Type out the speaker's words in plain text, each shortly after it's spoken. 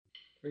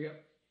Here we go.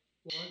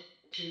 1,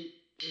 2,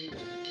 3, 4.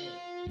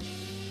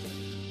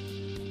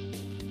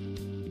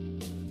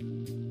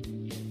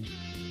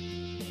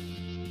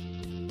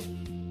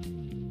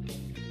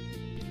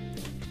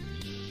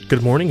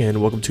 Good morning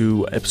and welcome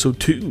to episode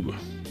 2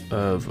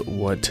 of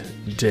What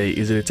Day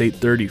Is It? It's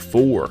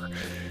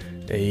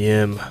 8:34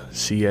 a.m.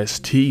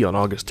 CST on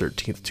August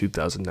 13th,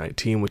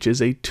 2019, which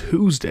is a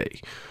Tuesday,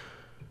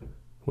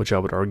 which I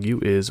would argue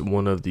is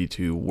one of the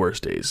two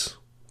worst days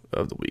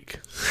of the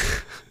week.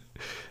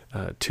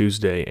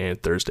 Tuesday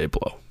and Thursday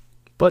blow.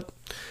 But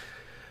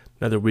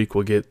another week,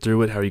 we'll get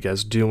through it. How are you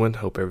guys doing?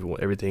 Hope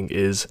everything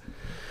is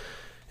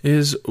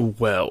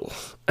well.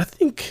 I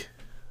think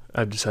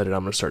I've decided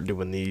I'm going to start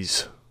doing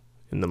these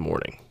in the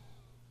morning.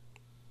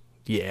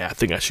 Yeah, I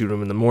think I shoot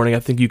them in the morning. I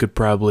think you could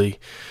probably,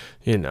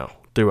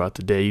 throughout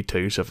the day, you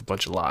tell yourself a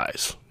bunch of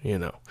lies.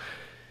 You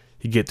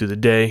get through the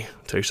day,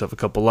 tell yourself a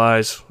couple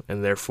lies,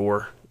 and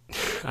therefore,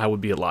 I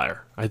would be a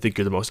liar. I think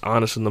you're the most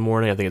honest in the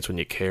morning. I think it's when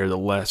you care the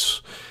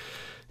less,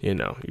 you're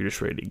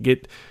just ready to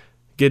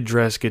get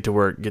dressed, get to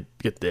work,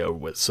 get there over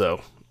with.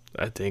 So,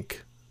 I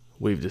think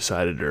I've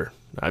decided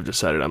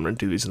I'm going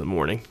to do these in the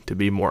morning to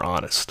be more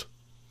honest.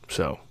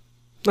 So,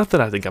 not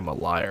that I think I'm a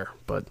liar,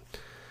 but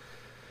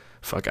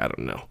fuck, I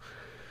don't know.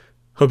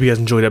 Hope you guys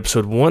enjoyed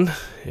episode 1.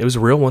 It was a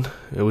real one.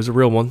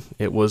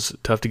 It was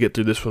tough to get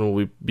through. This one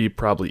will be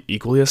probably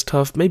equally as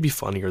tough. Maybe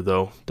funnier,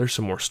 though. There's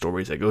some more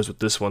stories that goes with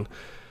this one.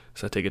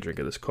 So I take a drink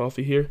of this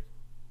coffee here.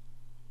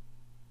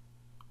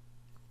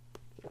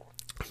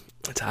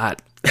 It's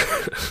hot.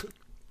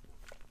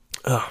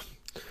 Oh,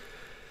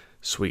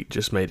 sweet.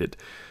 Just made it.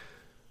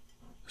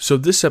 So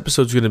this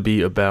episode's going to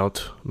be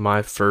about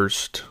my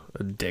first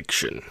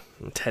addiction.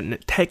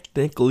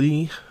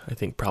 Technically,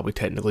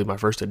 my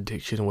first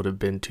addiction would have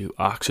been to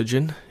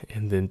oxygen,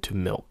 and then to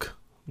milk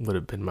would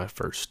have been my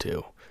first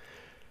two.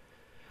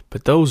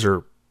 But those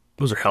are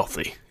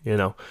healthy,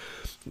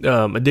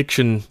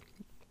 Addiction,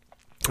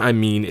 I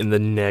mean, in the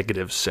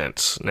negative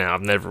sense. Now,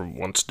 I've never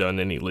once done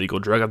any legal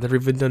drug. I've never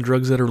even done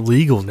drugs that are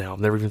legal now. I've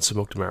never even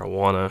smoked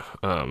marijuana.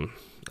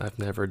 I've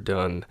never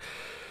done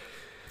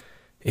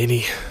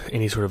any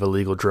sort of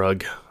illegal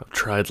drug. I've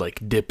tried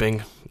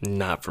dipping,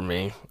 not for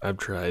me. I've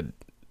tried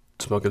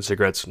smoking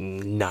cigarettes,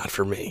 not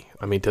for me.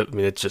 I mean,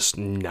 it's just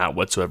not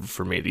whatsoever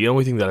for me. The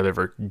only thing that I've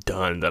ever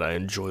done that I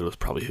enjoyed was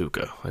probably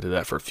hookah. I did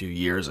that for a few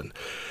years, and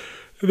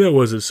that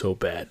wasn't so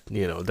bad.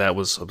 That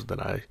was something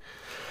that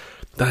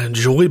I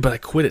enjoyed, but I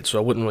quit it, so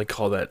I wouldn't really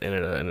call that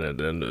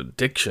an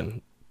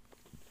addiction.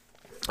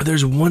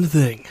 There's one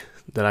thing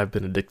that I've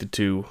been addicted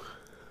to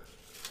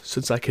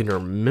since I can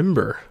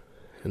remember,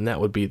 and that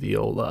would be the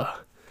old,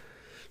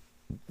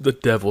 the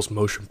devil's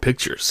motion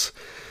pictures.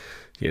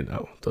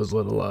 Those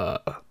little,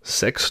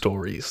 sex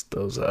stories,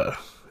 those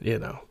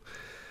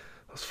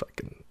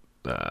fucking,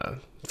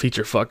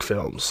 feature fuck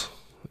films,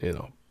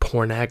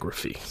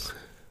 pornography.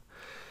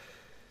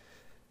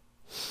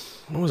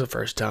 When was the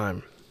first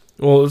time?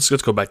 Well, let's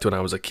go back to when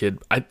I was a kid.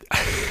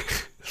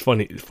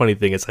 Funny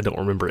thing is I don't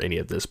remember any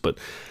of this, but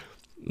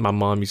my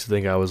mom used to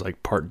think I was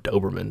part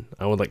Doberman.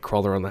 I would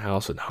crawl around the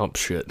house and hump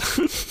shit.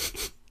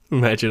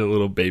 Imagine a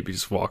little baby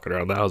just walking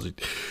around the house.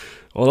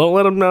 Well, don't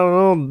let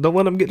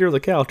him get near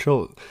the couch.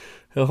 He'll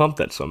hump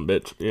that some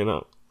bitch.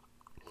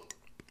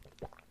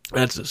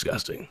 That's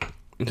disgusting.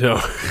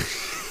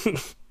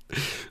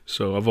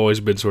 So I've always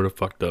been sort of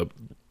fucked up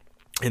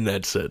in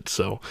that sense.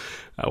 So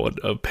I would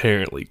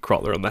apparently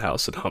crawl around the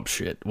house and hump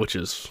shit, which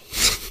is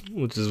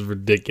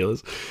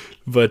ridiculous,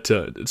 but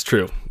it's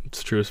true.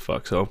 It's true as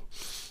fuck. So,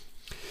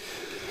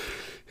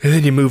 and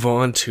then you move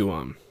on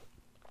to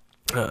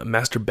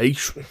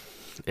masturbation.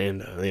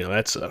 And,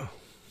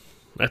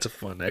 that's a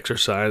fun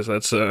exercise.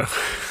 That's,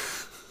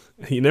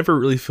 you never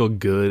really feel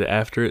good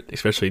after it,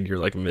 especially in your,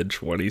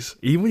 mid-20s.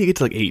 Even when you get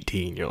to,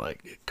 18, you're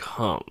like,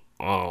 come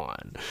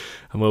on.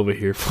 I'm over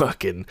here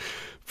fucking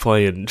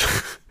playing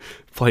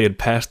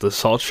past the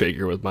salt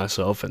shaker with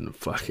myself, and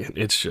fucking,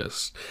 it's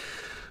just,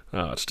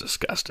 it's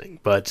disgusting.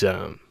 But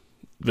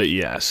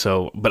yeah,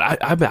 but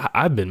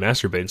I've been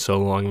masturbating so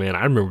long, man.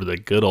 I remember the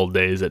good old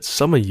days that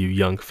some of you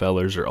young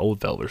fellers or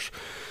old fellers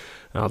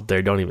out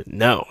there don't even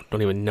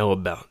know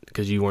about,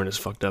 because you weren't as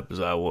fucked up as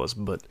I was.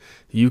 But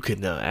you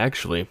can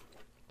actually,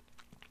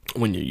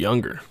 when you're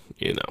younger,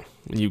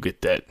 when you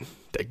get that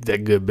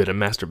good bit of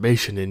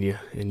masturbation in you,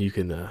 and you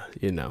can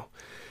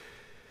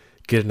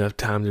get enough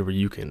time to where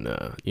you can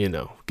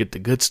get the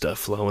good stuff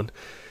flowing.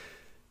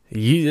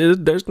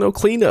 There's no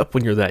cleanup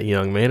when you're that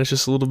young, man. It's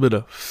just a little bit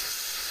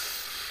of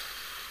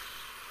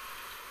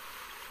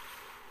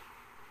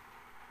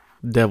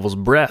devil's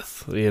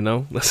breath,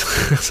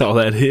 that's all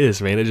that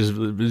is, man. It just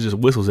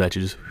whistles at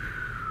you,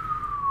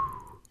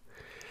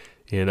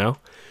 and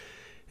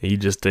you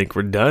just think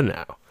we're done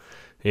now.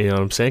 You know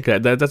what I'm saying?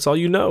 That's all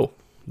you know.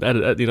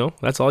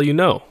 That's all you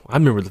know. I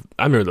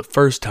remember the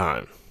first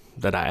time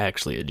that I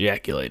actually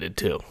ejaculated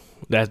too.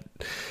 That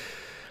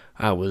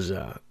I was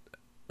I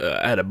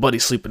had a buddy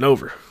sleeping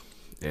over,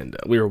 and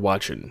we were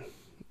watching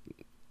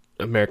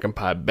American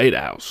Pie Beta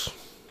House.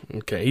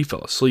 Okay, he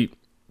fell asleep,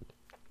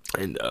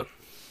 and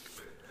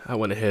I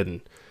went ahead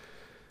and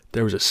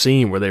there was a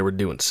scene where they were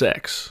doing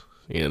sex,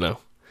 you know?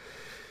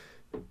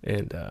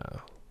 And,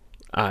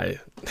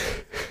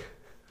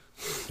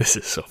 this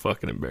is so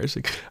fucking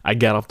embarrassing. I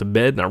got off the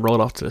bed and I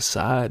rolled off to the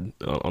side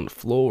on the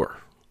floor.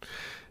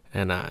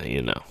 And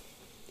I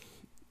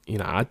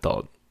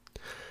thought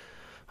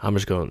I'm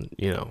just going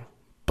to,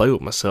 play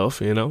with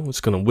myself,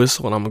 It's going to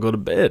whistle and I'm going to go to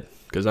bed.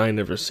 Because I ain't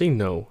never seen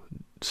no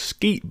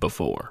skeet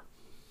before.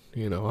 I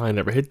ain't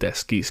never hit that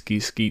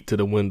skeet to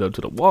the window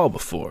to the wall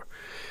before.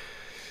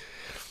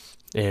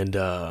 And,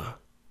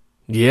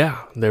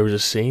 yeah, there was a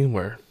scene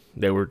where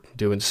they were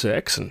doing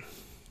sex and,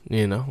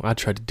 I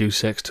tried to do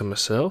sex to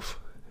myself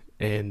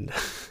and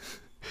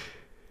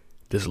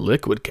this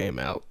liquid came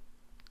out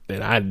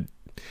and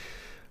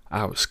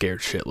I was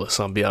scared shitless.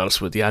 I'll be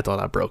honest with you. I thought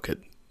I broke it.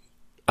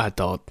 I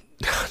thought,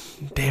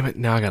 damn it,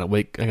 now I gotta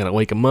wake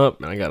him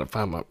up and I gotta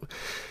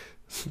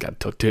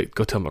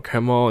go tell my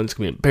grandma and it's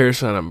gonna be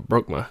embarrassing. I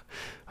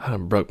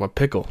done broke my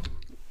pickle.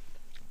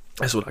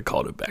 That's what I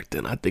called it back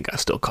then. I think I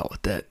still call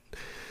it that.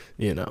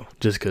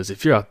 Just because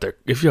if you're out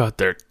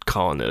there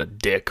calling it a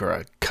dick or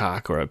a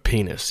cock or a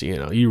penis,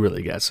 you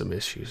really got some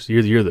issues.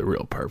 You're the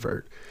real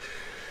pervert.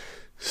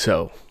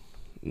 So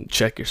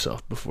check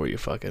yourself before you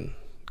fucking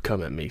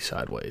come at me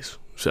sideways.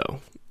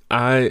 So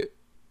I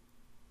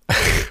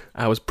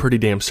was pretty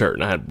damn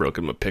certain I had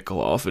broken my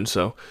pickle off, and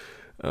so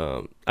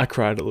I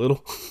cried a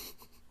little.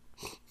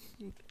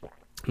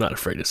 Not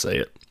afraid to say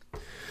it.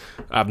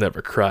 I've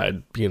never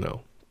cried,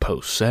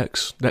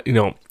 post-sex. That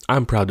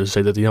I'm proud to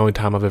say that the only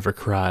time I've ever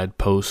cried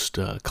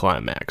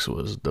post-climax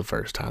was the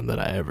first time that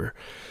I ever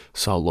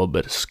saw a little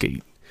bit of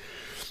skeet.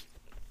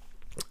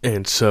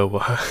 And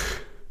so,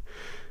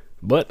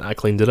 but I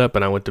cleaned it up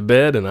and I went to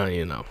bed and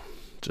I,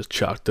 just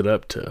chalked it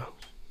up to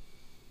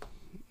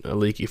a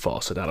leaky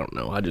faucet. I don't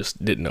know. I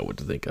just didn't know what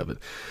to think of it.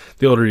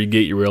 The older you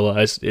get, you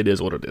realize it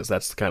is what it is.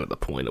 That's kind of the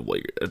point of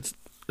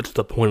it's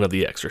the point of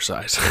the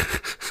exercise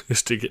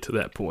is to get to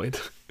that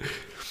point.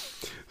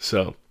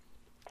 So,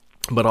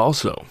 but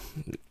also,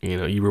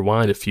 you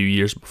rewind a few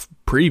years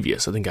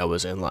previous. I think I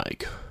was in I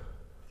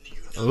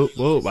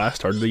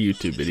started a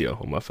YouTube video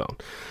on my phone.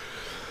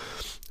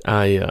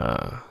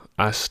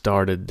 I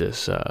started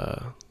this,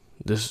 what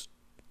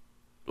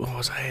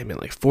was I in,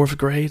 like 4th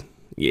grade?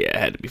 Yeah, it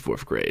had to be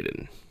 4th grade,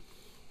 and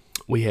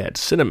we had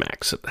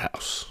Cinemax at the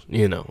house,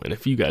 and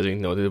if you guys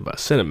didn't know about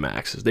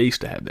Cinemax, is they used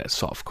to have that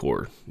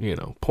softcore,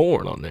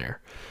 porn on there.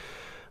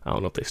 I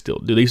don't know if they still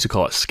do. They used to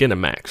call it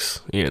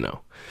Skinemax, You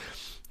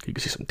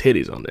could see some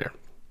titties on there.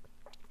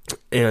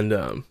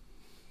 And,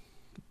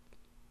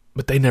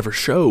 but they never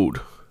showed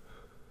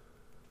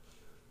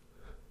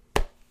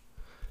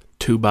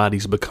two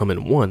bodies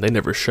becoming one. They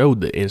never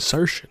showed the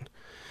insertion.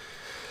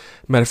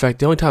 Matter of fact,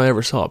 the only time I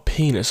ever saw a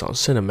penis on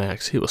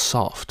Cinemax, he was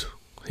soft.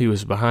 He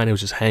was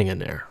just hanging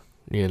there,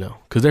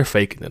 because they're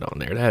faking it on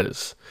there. That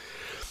is,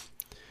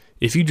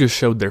 if you just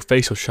showed their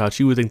facial shots,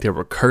 you would think they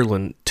were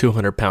curling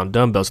 200-pound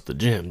dumbbells at the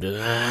gym. Just,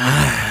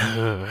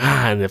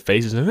 and their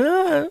faces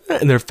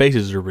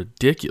are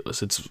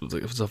ridiculous. It's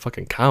a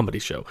fucking comedy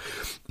show.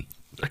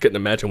 I couldn't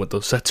imagine what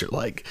those sets are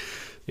like,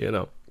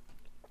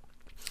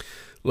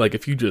 Like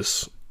if you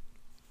just,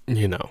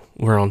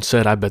 we're on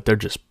set, I bet they're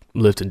just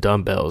lifting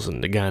dumbbells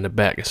and the guy in the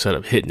back, instead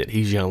of hitting it,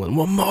 he's yelling,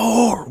 one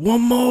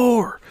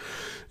more,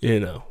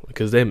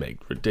 because they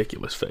make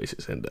ridiculous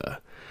faces. And,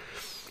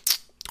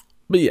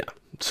 but yeah,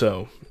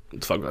 so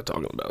what the fuck was I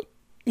talking about?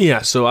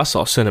 Yeah, so I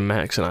saw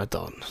Cinemax and I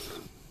thought,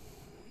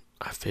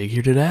 I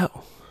figured it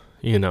out,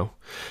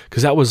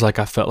 because that was I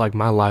felt like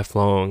my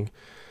lifelong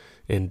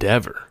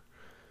endeavor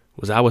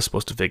was I was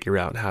supposed to figure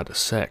out how to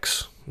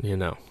sex,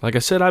 Like I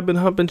said, I've been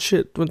humping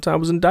shit when I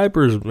was in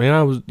diapers, man.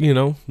 I was,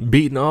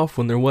 beating off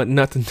when there wasn't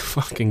nothing to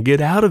fucking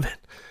get out of it,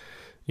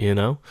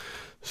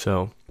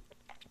 So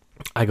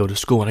I go to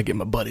school and I get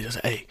my buddies. I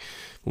say, hey,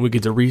 when we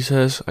get to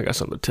recess, I got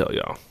something to tell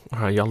y'all. All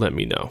right, y'all let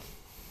me know.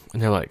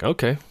 And they're like,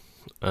 okay,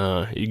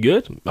 you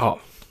good?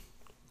 Oh,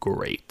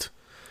 great.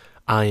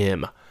 I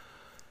am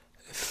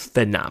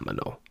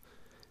phenomenal.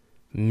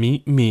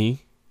 Meet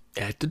me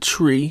at the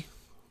tree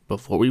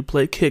before we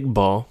play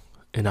kickball,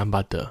 and I'm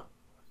about to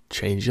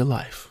change your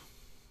life.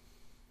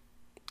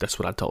 That's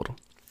what I told them.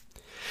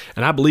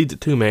 And I believed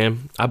it too,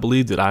 man. I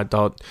believed it. I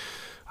thought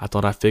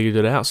I figured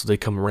it out. So they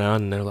come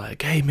around and they're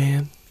like, hey,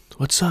 man,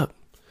 what's up?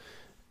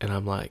 And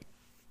I'm like,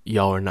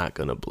 y'all are not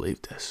going to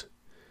believe this.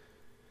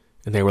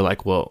 And they were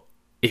like, well,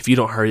 if you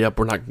don't hurry up,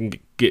 we're not going to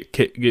get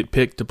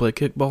picked to play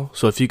kickball.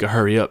 So if you could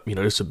hurry up,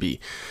 this would be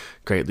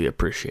greatly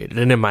appreciated.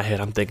 And in my head,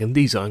 I'm thinking,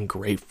 these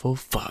ungrateful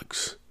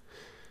fucks.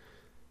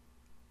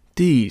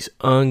 These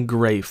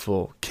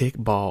ungrateful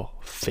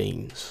kickball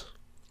fiends.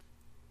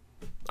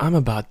 I'm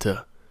about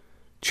to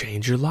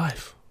change your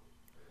life.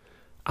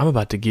 I'm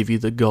about to give you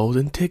the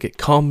golden ticket.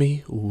 Call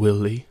me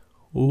Willy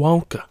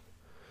Wonka.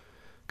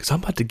 Because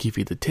I'm about to give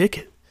you the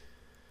ticket.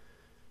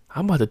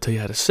 I'm about to tell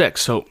you how to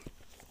sex. So,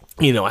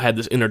 I had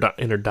this inner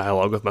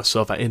dialogue with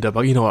myself. I end up,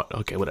 you know what?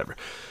 Okay, whatever.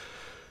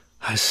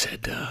 I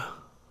said,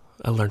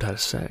 I learned how to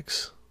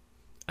sex.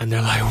 And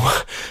they're like,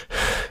 what?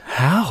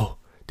 How?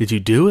 Did you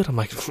do it? I'm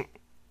like,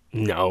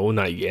 No,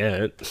 not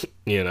yet.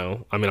 I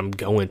mean, I'm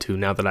going to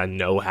now that I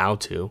know how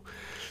to,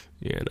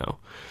 you know.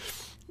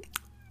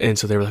 And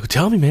so they were like,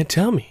 tell me, man,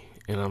 tell me.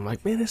 And I'm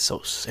like, man, it's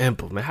so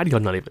simple, man. How do y'all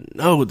not even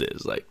know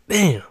this? Like,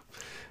 damn,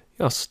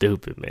 y'all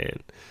stupid, man.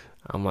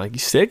 I'm like, you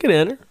stick it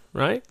in her,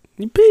 right?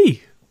 You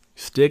pee.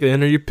 Stick it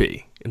in her, you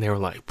pee. And they were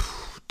like,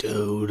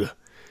 dude,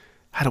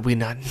 how do we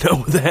not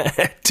know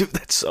that? Dude,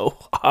 that's so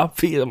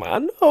obvious. I'm like, I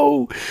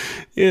know,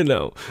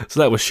 So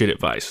that was shit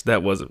advice.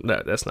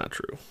 That's not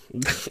true.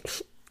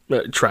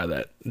 Try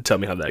that and tell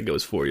me how that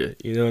goes for you.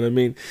 You know what I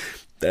mean?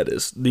 That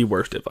is the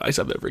worst advice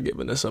I've ever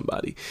given to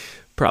somebody,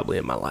 probably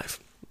in my life.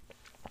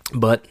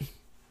 But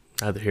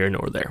neither here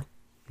nor there.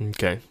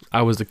 Okay.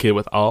 I was the kid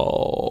with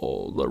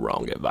all the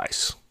wrong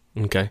advice.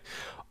 Okay.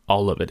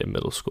 All of it in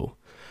middle school.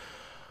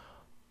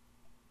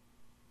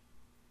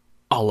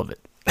 All of it.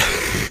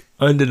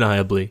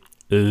 Undeniably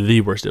the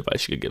worst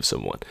advice you could give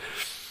someone.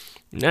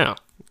 Now,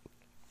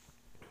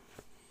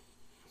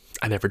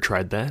 I never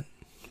tried that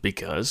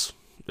because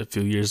a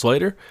few years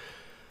later,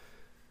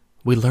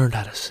 we learned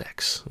how to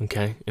sex,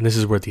 okay? And this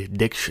is where the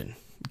addiction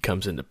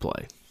comes into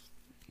play.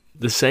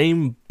 The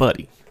same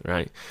buddy,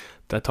 right,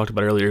 that I talked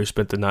about earlier who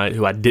spent the night,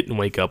 who I didn't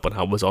wake up when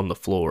I was on the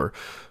floor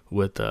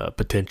with a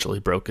potentially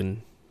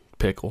broken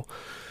pickle,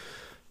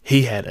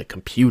 he had a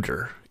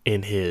computer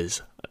in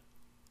his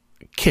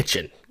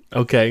kitchen,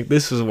 okay?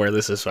 This is where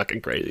this is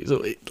fucking crazy.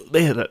 So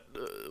they had a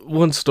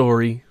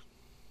 1-story,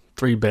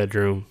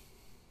 3-bedroom,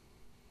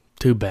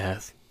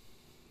 2-bath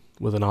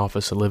with an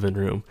office, a living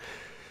room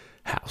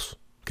house.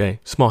 Okay,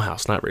 small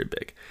house, not very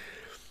big.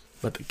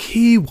 But the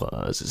key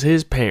is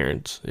his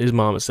parents, his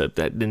mom and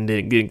stepdad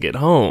didn't get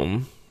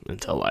home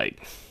until like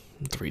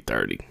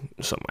 3:30,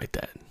 something like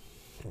that.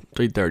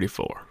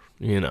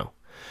 3:34,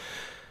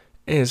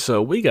 And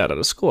so we got out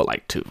of school at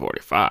like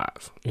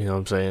 2:45, you know what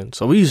I'm saying?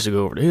 So we used to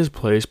go over to his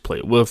place,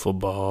 play wiffle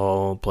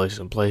ball, play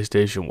some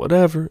PlayStation,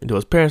 whatever, until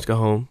his parents got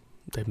home.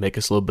 They'd make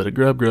us a little bit of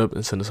grub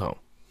and send us home,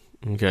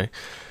 okay?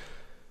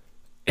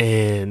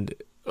 And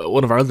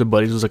one of our other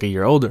buddies was like a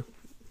year older.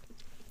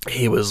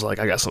 He was like,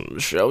 I got something to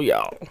show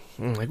y'all.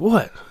 I'm like,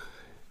 what?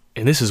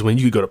 And this is when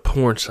you go to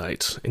porn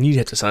sites and you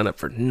have to sign up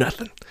for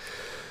nothing.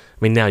 I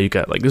mean, now you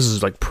got like, this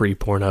is like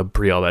pre-Pornhub,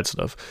 pre-all that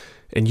stuff.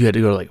 And you had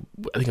to go to like,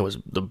 I think it was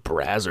the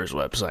Brazzers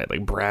website,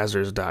 like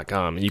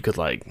Brazzers.com. And you could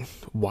like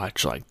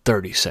watch like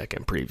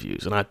 30-second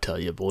previews. And I tell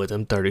you, boy,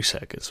 them 30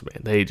 seconds,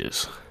 man, they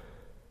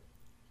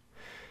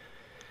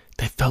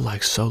felt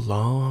like so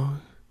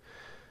long,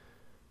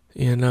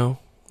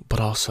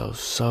 but also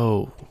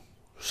so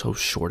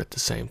short at the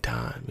same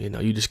time.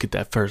 You just get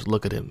that first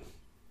look at them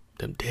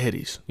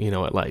titties,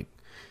 at like,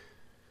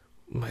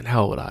 man,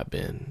 how old would I have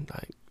been?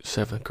 Like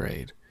 7th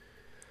grade.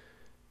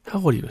 How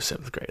old are you in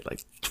 7th grade?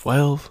 Like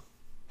 12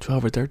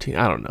 or 13?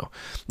 I don't know.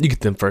 You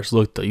get them first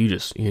look though, you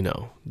just,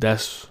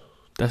 that's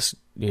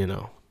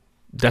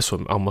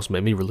what almost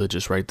made me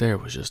religious right there,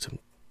 was just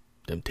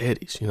them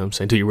titties, you know what I'm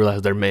saying? Until you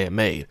realize they're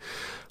man-made.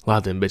 A lot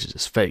of them bitches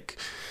is fake.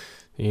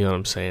 You know what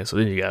I'm saying? So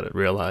then you gotta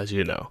realize,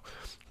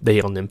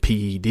 they on them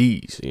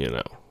PEDs,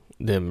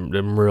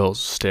 them real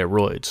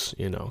steroids,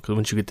 because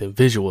once you get the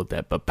visual of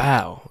that,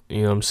 bow,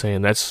 you know what I'm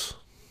saying? That's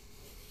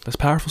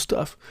powerful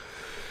stuff.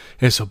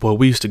 And so, boy,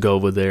 we used to go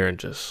over there and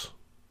just,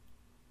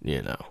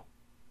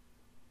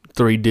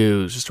 3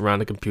 dudes just around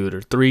the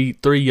computer, three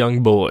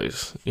young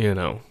boys,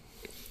 with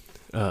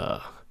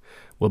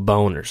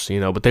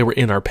boners, but they were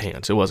in our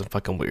pants. It wasn't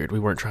fucking weird. We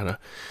weren't trying to,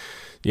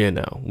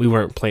 we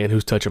weren't playing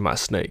who's touching my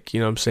snake.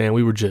 You know what I'm saying?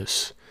 We were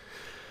just,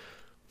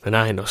 and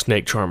I ain't no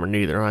snake charmer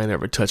neither. I ain't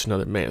never touched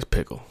another man's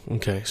pickle.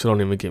 Okay, so don't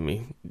even get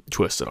me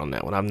twisted on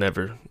that one. I've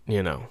never,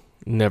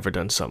 never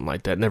done something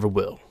like that. Never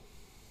will.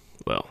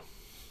 Well,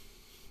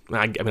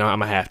 I mean, I'm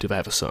gonna have to if I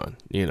have a son.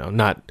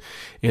 Not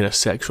in a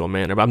sexual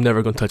manner, but I'm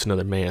never gonna touch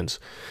another man's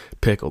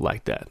pickle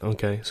like that.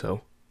 Okay,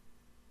 so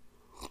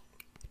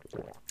a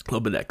little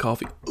bit of that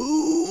coffee.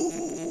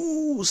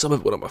 Ooh, some of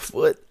it went on my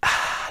foot.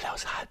 That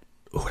was hot.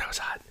 Ooh, that was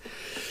hot.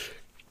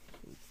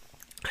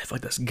 I feel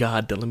like that's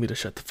God telling me to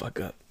shut the fuck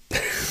up.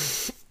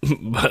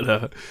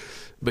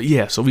 But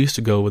yeah, so we used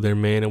to go over there,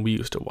 man, and we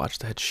used to watch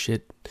that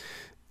shit,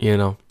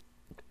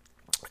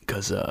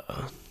 because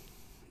I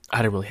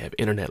didn't really have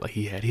internet like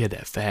he had. He had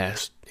that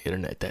fast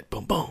internet, that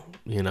boom boom,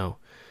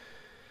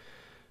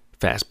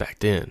 fast back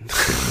then.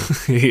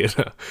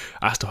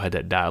 I still had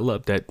that dial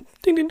up, that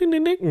ding ding ding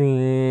ding ding.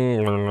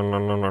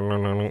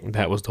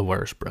 That was the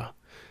worst, bro.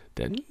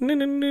 That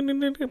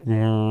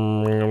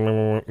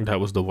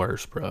was the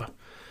worst, bro.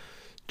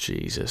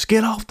 Jesus,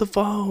 get off the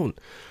phone.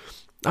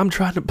 I'm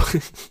trying to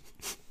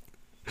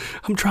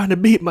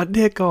beat my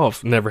dick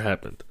off. Never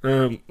happened.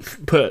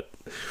 But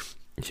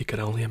you can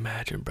only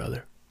imagine,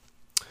 brother.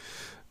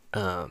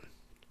 But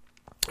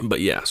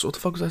yeah, so what the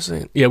fuck was I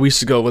saying? Yeah, we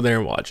used to go over there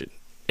and watch it.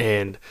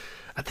 And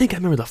I think I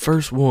remember the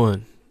first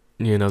one,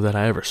 that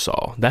I ever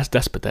saw.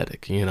 That's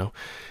pathetic, I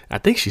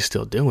think she's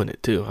still doing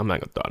it too. I'm not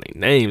gonna throw any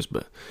names,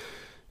 but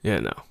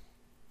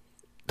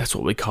that's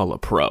what we call a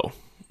pro.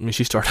 I mean,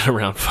 she started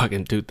around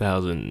fucking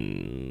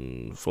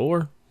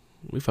 2004.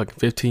 We fucking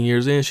 15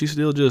 years in. She's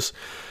still just,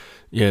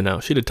 You know,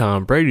 she did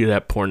Tom Brady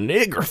that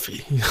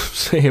pornography. You know what I'm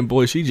saying?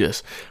 Boy, she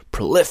just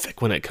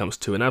prolific when it comes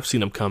to it. And I've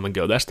seen him come and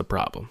go. That's the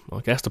problem.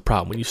 Like, that's the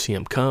problem. When you see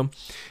him come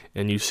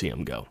and you see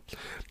him go.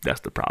 That's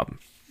the problem.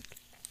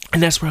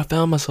 And that's where I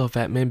found myself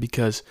at, man,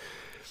 because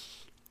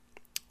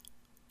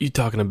you're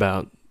talking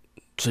about,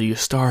 so you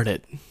start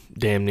at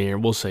damn near,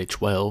 we'll say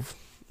 12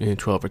 or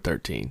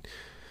 13.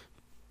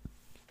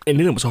 And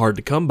then it was hard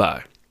to come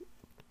by.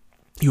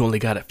 You only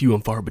got a few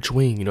and far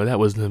between. You know, that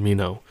was them, you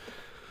know,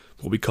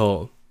 what we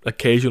call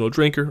occasional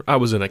drinker. I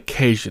was an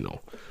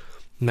occasional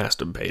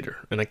masturbator,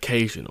 an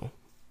occasional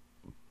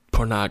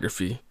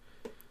pornography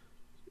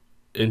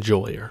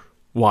enjoyer,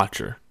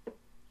 watcher,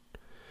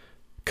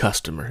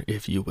 customer,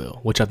 if you will,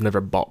 which I've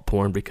never bought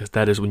porn because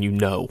that is when you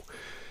know.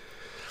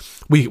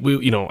 We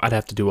you know, I'd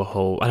have to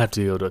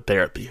go to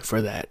therapy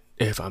for that,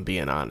 if I'm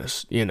being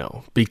honest, you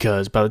know,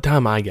 because by the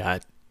time I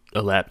got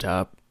a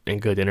laptop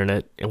and good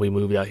internet and we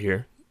moved out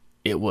here,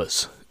 it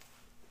was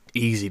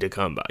easy to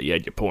come by. You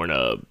had your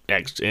Pornhub,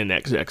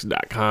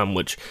 nxx.com,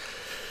 which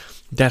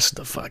that's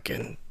the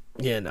fucking,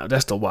 you know,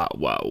 that's the wild,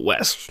 wild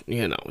west.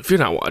 You know, if you're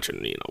not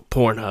watching, you know,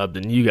 Pornhub,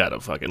 then you gotta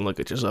fucking look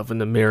at yourself in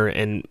the mirror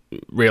and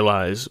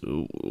realize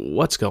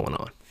what's going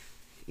on.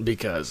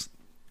 Because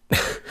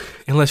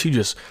unless you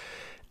just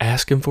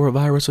asking for a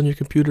virus on your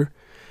computer,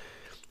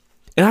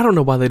 and I don't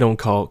know why they don't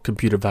call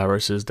computer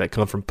viruses that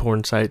come from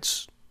porn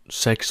sites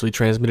sexually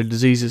transmitted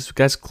diseases.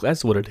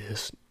 That's what it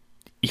is.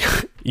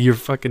 Your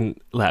fucking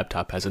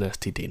laptop has an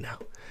STD now.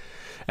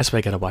 That's why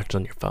you gotta watch it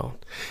on your phone.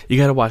 You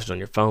gotta watch it on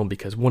your phone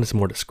because, one, it's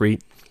more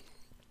discreet.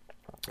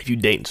 If you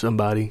dating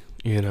somebody,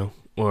 you know,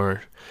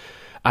 or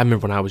I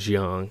remember when I was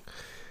young,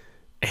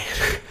 and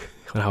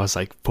when I was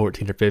like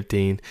 14 or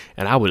 15,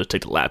 and I would just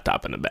take the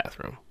laptop in the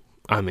bathroom.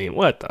 I mean,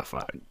 what the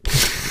fuck?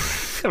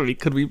 I mean,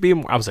 could we be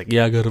more? I was like,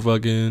 yeah, I gotta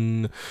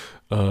fucking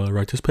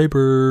write this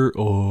paper,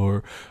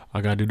 or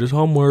I gotta do this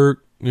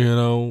homework, you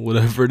know,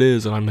 whatever it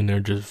is, and I'm in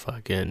there just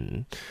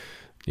fucking,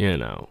 you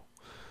know,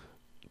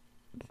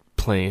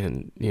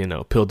 playing, you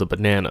know, peel the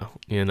banana,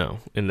 you know,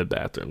 in the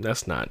bathroom.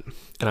 That's not,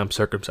 and I'm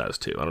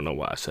circumcised too. I don't know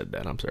why I said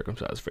that. I'm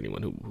circumcised for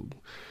anyone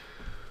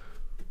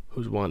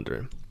who's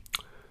wondering.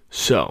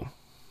 So,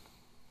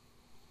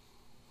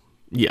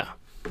 yeah,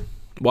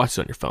 watch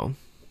it on your phone.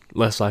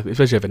 Less likely,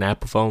 especially if you have an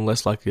Apple phone,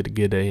 less likely to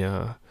get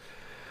a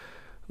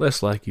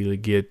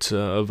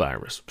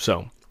virus.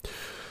 So,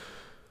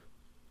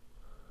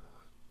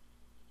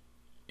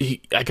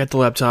 I got the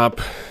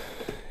laptop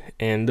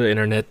and the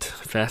internet,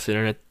 fast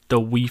internet, the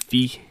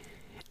Wi-Fi,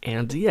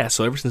 and yeah.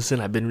 So ever since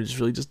then, I've been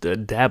just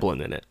dabbling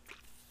in it.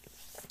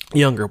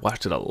 Younger,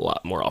 watched it a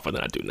lot more often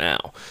than I do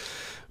now.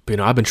 But, you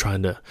know, I've been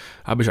trying to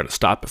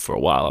stop it for a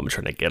while. I've been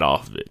trying to get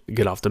off of it,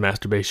 get off the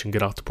masturbation,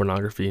 get off the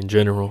pornography in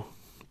general,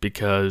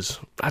 because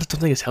I just don't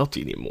think it's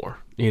healthy anymore.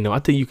 You know, I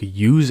think you could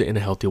use it in a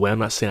healthy way. I'm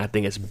not saying I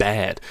think it's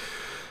bad.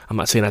 I'm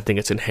not saying I think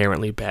it's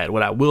inherently bad.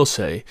 What I will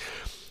say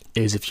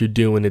is, if you're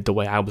doing it the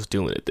way I was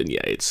doing it, then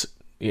yeah, it's,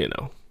 you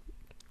know,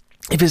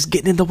 if it's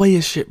getting in the way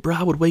of shit, bro,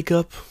 I would wake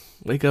up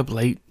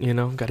late, you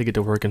know, got to get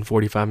to work in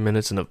 45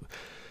 minutes, and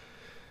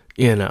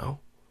you know,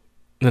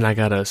 then I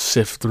gotta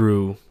sift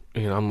through.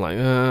 You know, I'm like,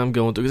 I'm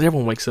going through, because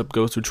everyone wakes up,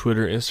 goes through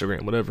Twitter,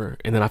 Instagram, whatever,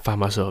 and then I find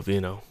myself, you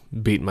know,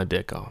 beating my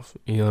dick off.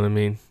 You know what I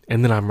mean?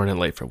 And then I'm running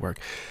late for work.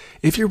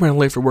 If you're running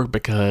late for work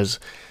because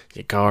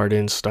your car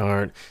didn't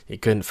start, you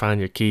couldn't find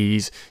your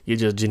keys, you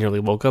just generally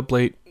woke up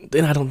late,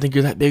 then I don't think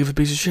you're that big of a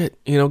piece of shit.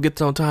 You know,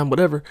 get on time,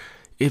 whatever.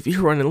 If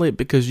you're running late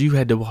because you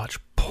had to watch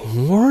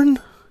porn,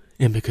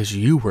 and because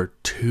you were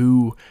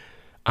too,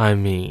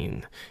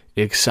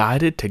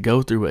 excited to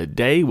go through a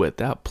day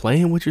without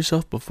playing with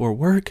yourself before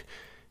work,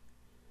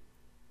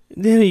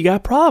 then you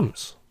got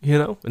problems, you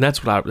know? And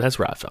that's where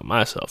I felt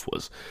myself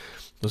was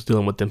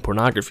dealing with them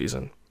pornographies,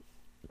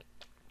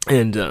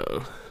 and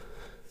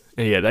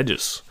yeah, that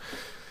just,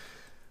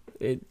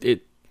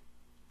 it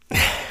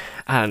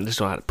I just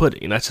don't know how to put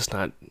it. You know,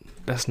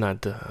 that's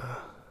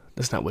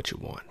not what you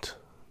want.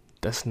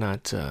 That's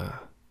not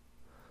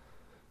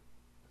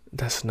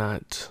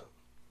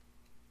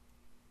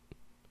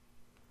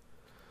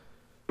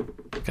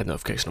got a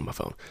notification on my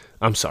phone.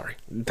 I'm sorry.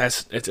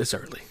 It's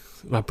early.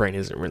 My brain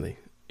isn't really,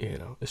 you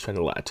know, it's trying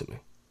to lie to me.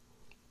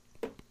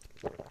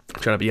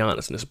 I'm trying to be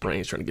honest, and this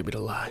brain's trying to get me to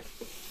lie.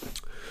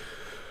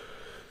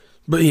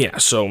 But yeah,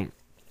 so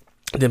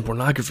then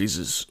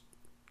pornographies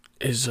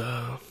is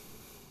I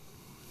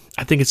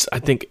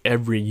think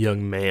every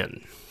young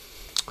man,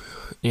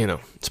 you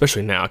know,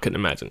 especially now, I couldn't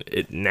imagine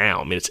it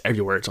now. I mean, it's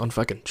everywhere. It's on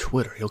fucking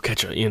Twitter. You'll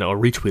catch a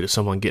retweet of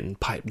someone getting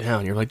piped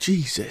down. You're like,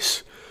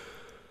 Jesus.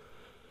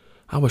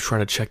 I was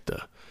trying to check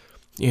the,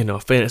 you know,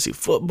 fantasy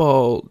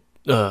football,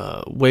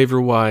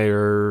 waiver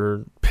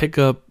wire,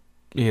 pickup,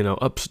 you know,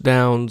 ups,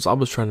 downs. I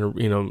was trying to,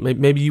 you know,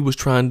 maybe you was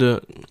trying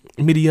to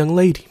meet a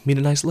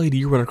nice lady.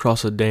 You run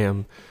across a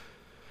damn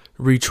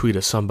retweet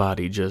of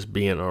somebody just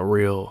being a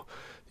real,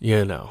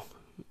 you know,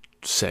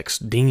 sex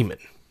demon.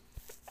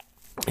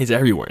 It's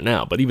everywhere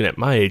now. But even at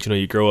my age, you know,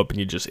 you grow up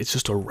and it's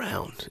just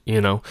around,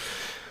 you know.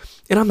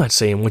 And I'm not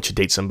saying once you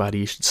date somebody,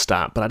 you should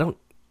stop. But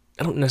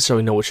I don't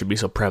necessarily know what should be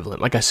so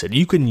prevalent. Like I said,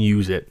 you can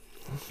use it.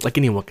 Like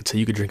anyone can say,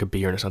 you can drink a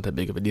beer and it's not that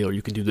big of a deal, or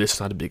you can do this, it's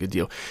not a big a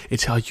deal.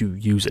 It's how you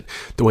use it.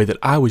 The way that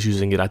I was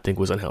using it, I think,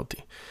 was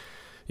unhealthy.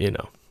 It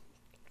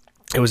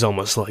was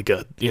almost like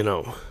the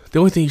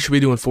only thing you should be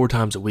doing 4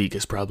 times a week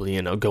is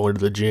probably, going to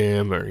the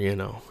gym, or,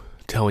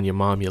 telling your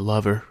mom you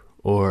love her,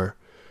 or,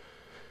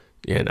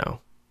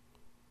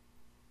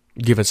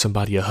 giving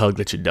somebody a hug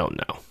that you don't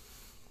know.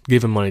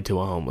 Giving money to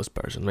a homeless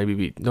person.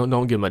 Maybe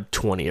don't give them a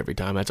 20 every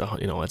time. That's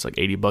that's like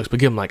 $80, but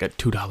give them like a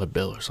 $2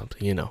 bill or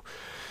something.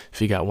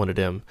 If you got one of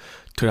them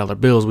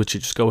 $2 bills, which you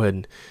just go ahead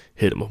and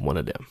hit them with one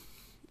of them.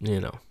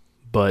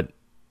 But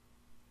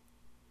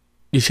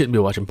you shouldn't be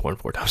watching porn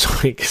 4 times a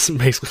week. Is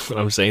basically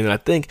what I'm saying. And I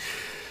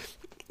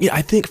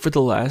think for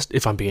the last,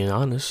 if I'm being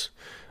honest,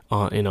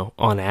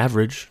 on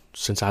average,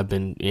 since I've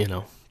been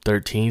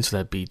 13, so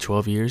that'd be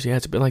 12 years. Yeah,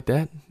 it's been like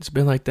that.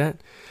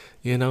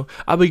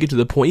 I'll get to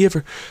the point.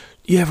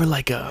 You ever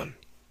like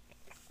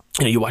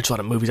you watch a lot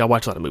of movies. I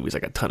watch a lot of movies,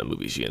 like a ton of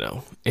movies,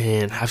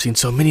 and I've seen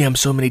so many of them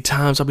so many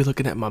times. I'll be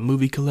looking at my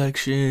movie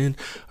collection,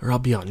 or I'll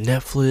be on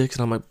Netflix,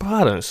 and I'm like, bro,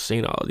 I done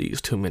seen all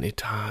these too many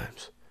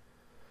times.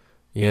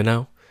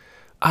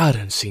 I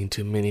done seen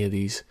too many of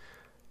these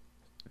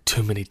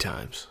too many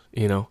times.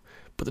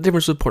 But the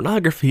difference with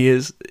pornography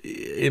is,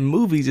 in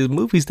movies,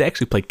 they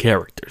actually play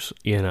characters,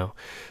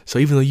 So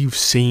even though you've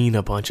seen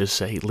a bunch of,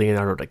 say,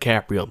 Leonardo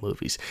DiCaprio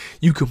movies,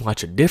 you can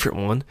watch a different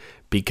one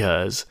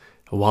because,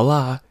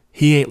 voila,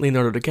 he ain't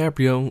Leonardo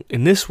DiCaprio.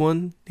 In this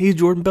one, he's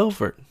Jordan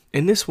Belfort.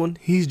 In this one,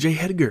 he's J.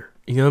 Edgar.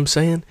 You know what I'm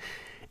saying?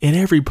 In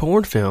every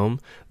porn film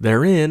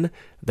they're in,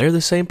 they're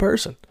the same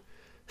person.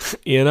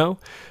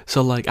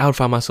 So like, I would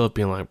find myself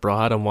being like, bro,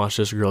 I done watched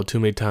this girl too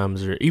many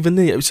times. Or even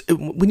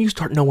when you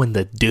start knowing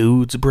the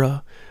dudes,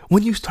 bro,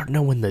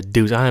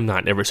 I am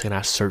not ever saying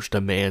I searched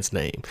a man's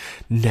name.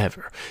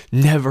 Never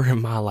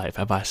in my life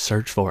have I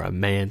searched for a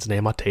man's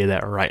name. I'll tell you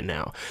that right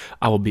now.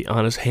 I will be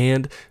honest,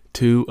 hand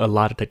to a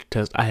lie detector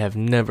test, I have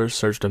never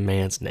searched a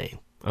man's name.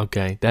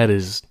 Okay, that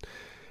is.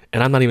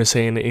 And I'm not even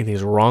saying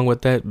anything's wrong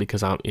with that,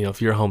 because if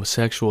you're a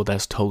homosexual,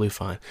 that's totally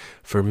fine.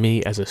 For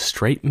me, as a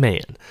straight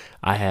man,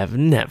 I have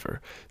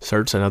never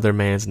searched another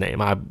man's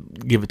name. I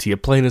give it to you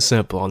plain and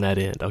simple on that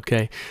end,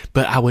 okay?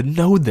 But I would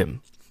know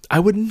them.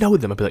 I'd be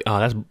like,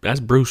 oh,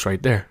 that's Bruce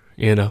right there.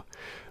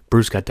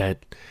 Bruce got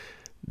that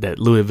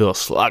Louisville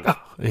slugger.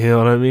 You know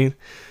what I mean?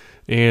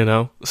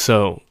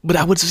 So, but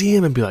I would see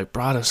him and be like,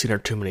 bro, I done seen her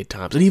too many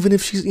times. And even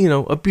if she's,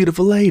 a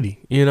beautiful lady,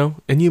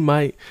 and you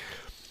might.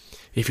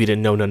 If you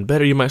didn't know nothing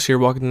better, you might see her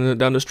walking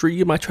down the street.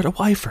 You might try to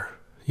wife her,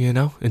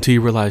 until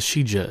you realize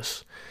she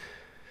just,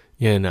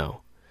 that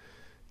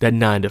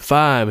 9 to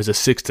 5 is a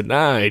 6 to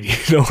 9. You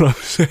know what I'm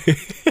saying?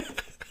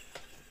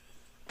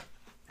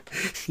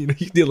 You're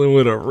dealing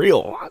with a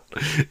real one.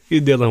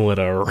 You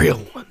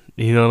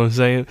know what I'm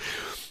saying?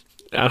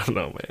 I don't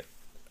know, man.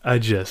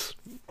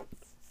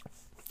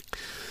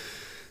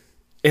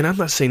 And I'm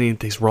not saying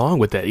anything's wrong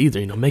with that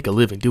either. Make a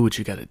living, do what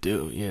you got to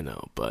do,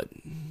 But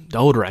the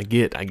older I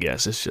get, I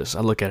guess it's just,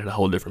 I look at it a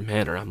whole different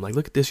manner. I'm like,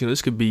 look at this,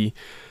 this could be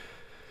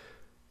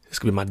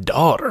my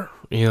daughter.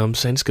 You know what I'm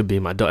saying? This could be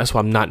my daughter. That's why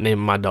I'm not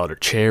naming my daughter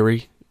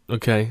Cherry.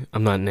 Okay,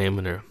 I'm not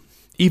naming her.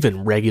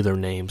 Even regular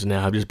names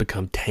now have just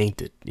become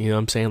tainted. You know what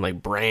I'm saying?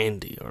 Like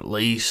Brandy or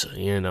Lisa.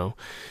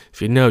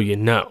 If you know, you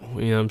know.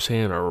 You know what I'm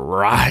saying? Or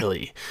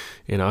Riley.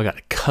 I got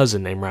a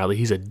cousin named Riley.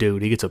 He's a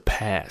dude. He gets a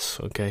pass.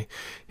 Okay,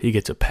 he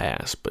gets a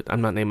pass. But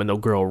I'm not naming no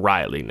girl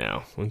Riley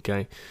now.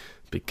 Okay,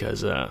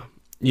 because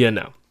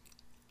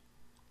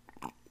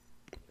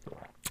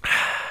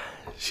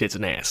shit's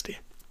nasty.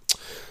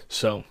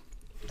 So,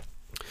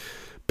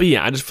 but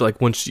yeah, I just feel like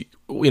once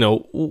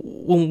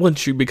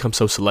you become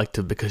so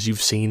selective because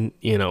you've seen,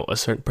 a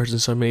certain person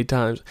so many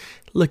times,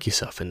 look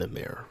yourself in the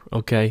mirror,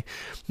 okay?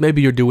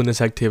 Maybe you're doing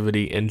this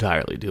activity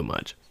entirely too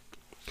much.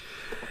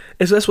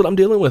 And so that's what I'm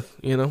dealing with,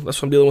 That's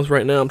what I'm dealing with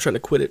right now. I'm trying to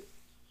quit it.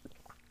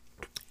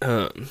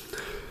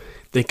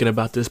 Thinking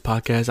about this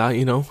podcast,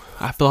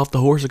 I fell off the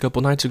horse a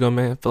couple nights ago,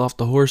 man. I fell off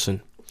the horse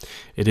and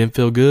it didn't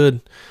feel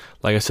good.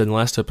 Like I said in the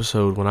last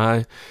episode,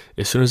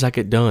 as soon as I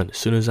get done, as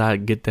soon as I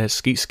get that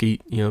skeet, you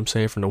know what I'm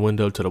saying, from the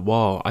window to the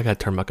wall, I gotta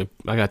turn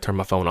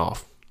my phone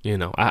off.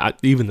 I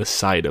even the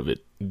sight of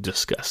it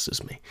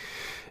disgusts me.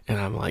 And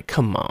I'm like,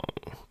 come on,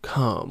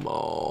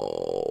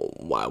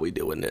 why are we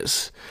doing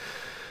this?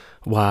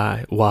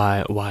 Why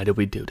do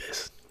we do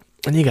this?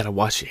 And you gotta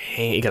wash your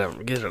hands, you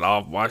gotta get it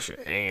off, wash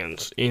your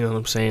hands, you know what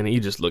I'm saying? And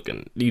you just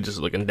looking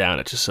down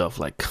at yourself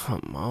like,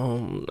 come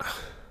on.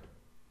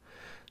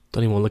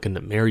 Don't even want to look in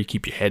the mirror. You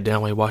keep your head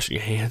down while you're washing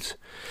your hands.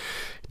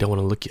 You don't want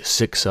to look your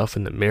sick self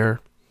in the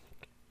mirror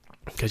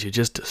because you're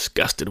just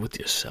disgusted with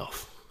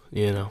yourself,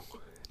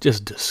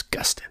 just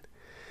disgusted.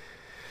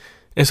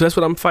 And so that's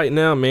what I'm fighting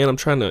now, man. I'm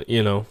trying to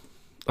get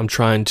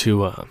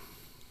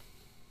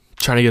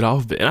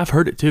off of it. And I've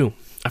heard it too.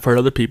 I've heard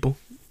other people.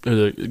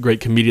 There's a great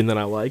comedian that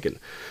I like and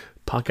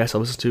podcast I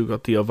listen to,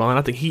 Theo Vaughn.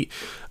 I think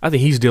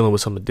he's dealing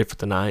with something different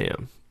than I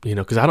am,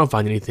 because I don't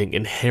find anything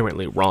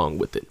inherently wrong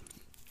with it.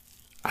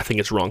 I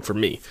think it's wrong for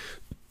me.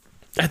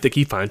 I think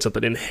he finds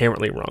something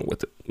inherently wrong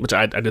with it, which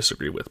I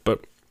disagree with.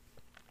 But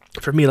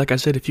for me, like I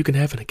said, if you can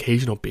have an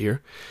occasional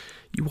beer,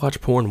 you watch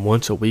porn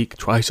once a week,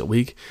 twice a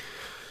week,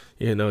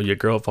 your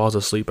girl falls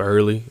asleep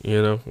early,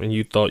 and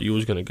you thought you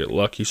was going to get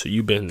lucky, so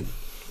you've been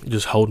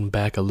just holding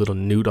back a little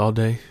newt all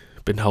day,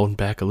 been holding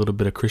back a little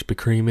bit of Krispy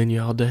Kreme in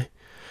you all day,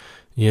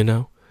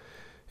 and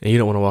you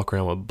don't want to walk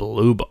around with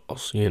blue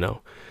balls,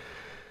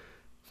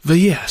 But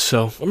yeah,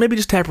 so, or maybe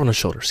just tap her on the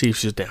shoulder, see if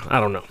she's down. I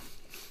don't know.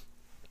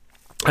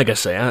 Like I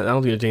say, I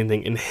don't think there's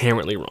anything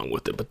inherently wrong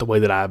with it, but the way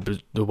that I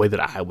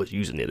was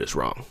using it is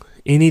wrong.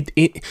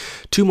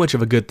 Too much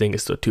of a good thing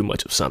is still too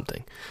much of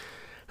something,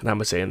 and I've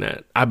been saying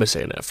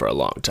that for a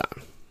long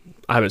time.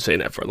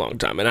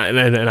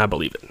 And I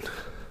believe it.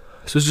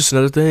 So it's just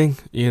another thing,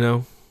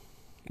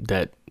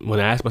 that when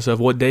I ask myself,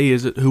 what day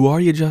is it? Who are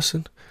you,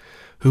 Justin?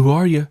 Who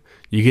are you?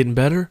 You getting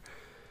better?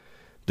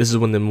 This is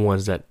one of them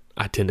ones that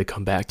I tend to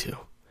come back to,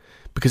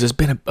 because it's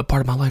been a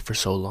part of my life for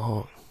so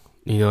long.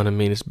 You know what I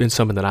mean? It's been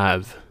something that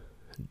I've,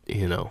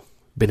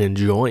 been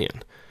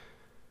enjoying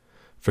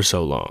for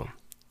so long.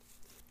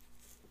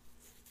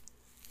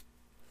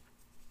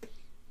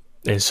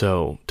 And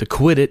so to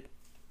quit it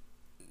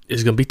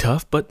is going to be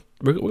tough, but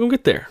we're going to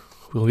get there.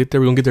 We're going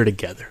to get there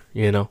together,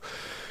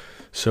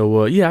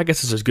 So, I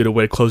guess this is as good a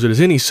way to close it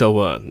as any.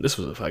 So, this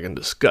was a fucking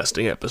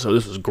disgusting episode.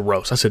 This was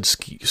gross. I said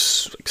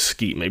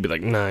skeet maybe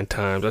like 9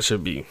 times. I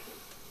should be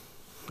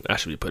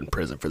put in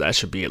prison for that. That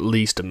should be at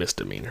least a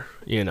misdemeanor,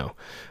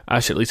 I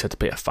should at least have to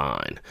pay a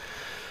fine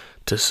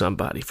to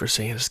somebody for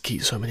saying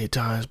skeet so many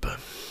times, but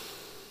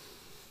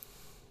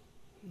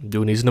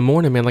doing these in the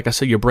morning, man, like I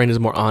said, your brain is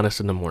more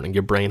honest in the morning.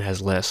 Your brain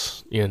has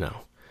less, it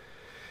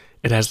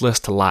has less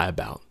to lie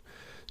about,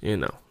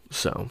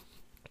 so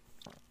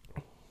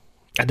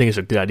I think it's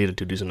a good idea to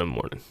do these in the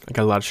morning. I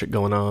got a lot of shit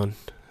going on,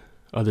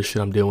 other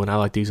shit I'm doing. I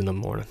like these in the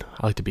morning.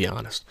 I like to be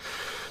honest.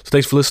 So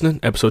thanks for listening.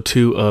 Episode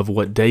 2 of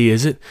What Day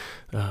Is It?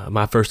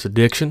 My first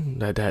addiction,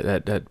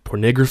 that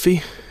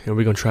pornography, and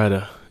we're gonna try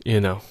to,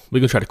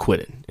 quit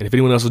it. And if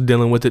anyone else is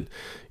dealing with it,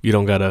 you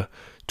don't gotta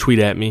tweet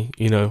at me,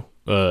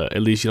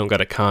 at least you don't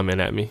gotta comment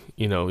at me,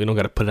 you don't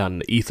gotta put it out in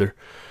the ether,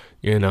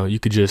 you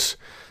could just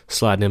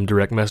slide them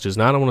direct messages.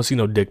 Now I don't want to see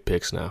no dick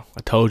pics. Now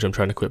I told you I'm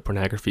trying to quit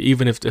pornography.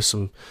 Even if there's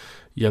some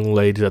young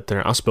ladies out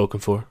there I'm spoken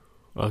for,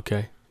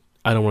 okay,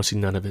 I don't want to see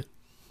none of it.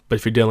 But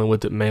if you're dealing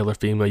with it, male or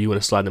female, you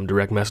want to slide them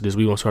direct messages.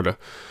 We can start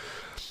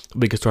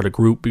a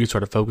group. We can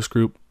start a focus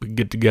group. We can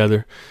get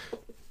together.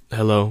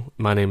 Hello,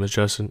 my name is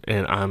Justin,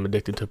 and I'm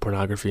addicted to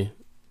pornography.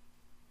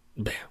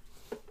 Bam.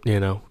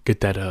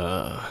 Get that,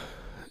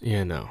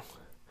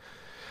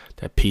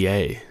 that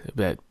PA,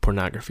 that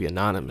Pornography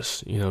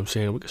Anonymous. You know what I'm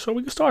saying? So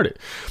we can start it.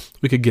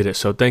 We could get it.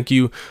 So thank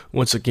you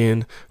once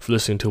again for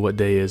listening to What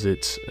Day Is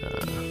It?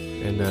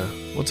 And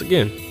once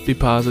again, be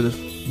positive.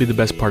 Be the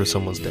best part of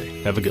someone's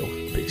day. Have a good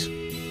one. Peace.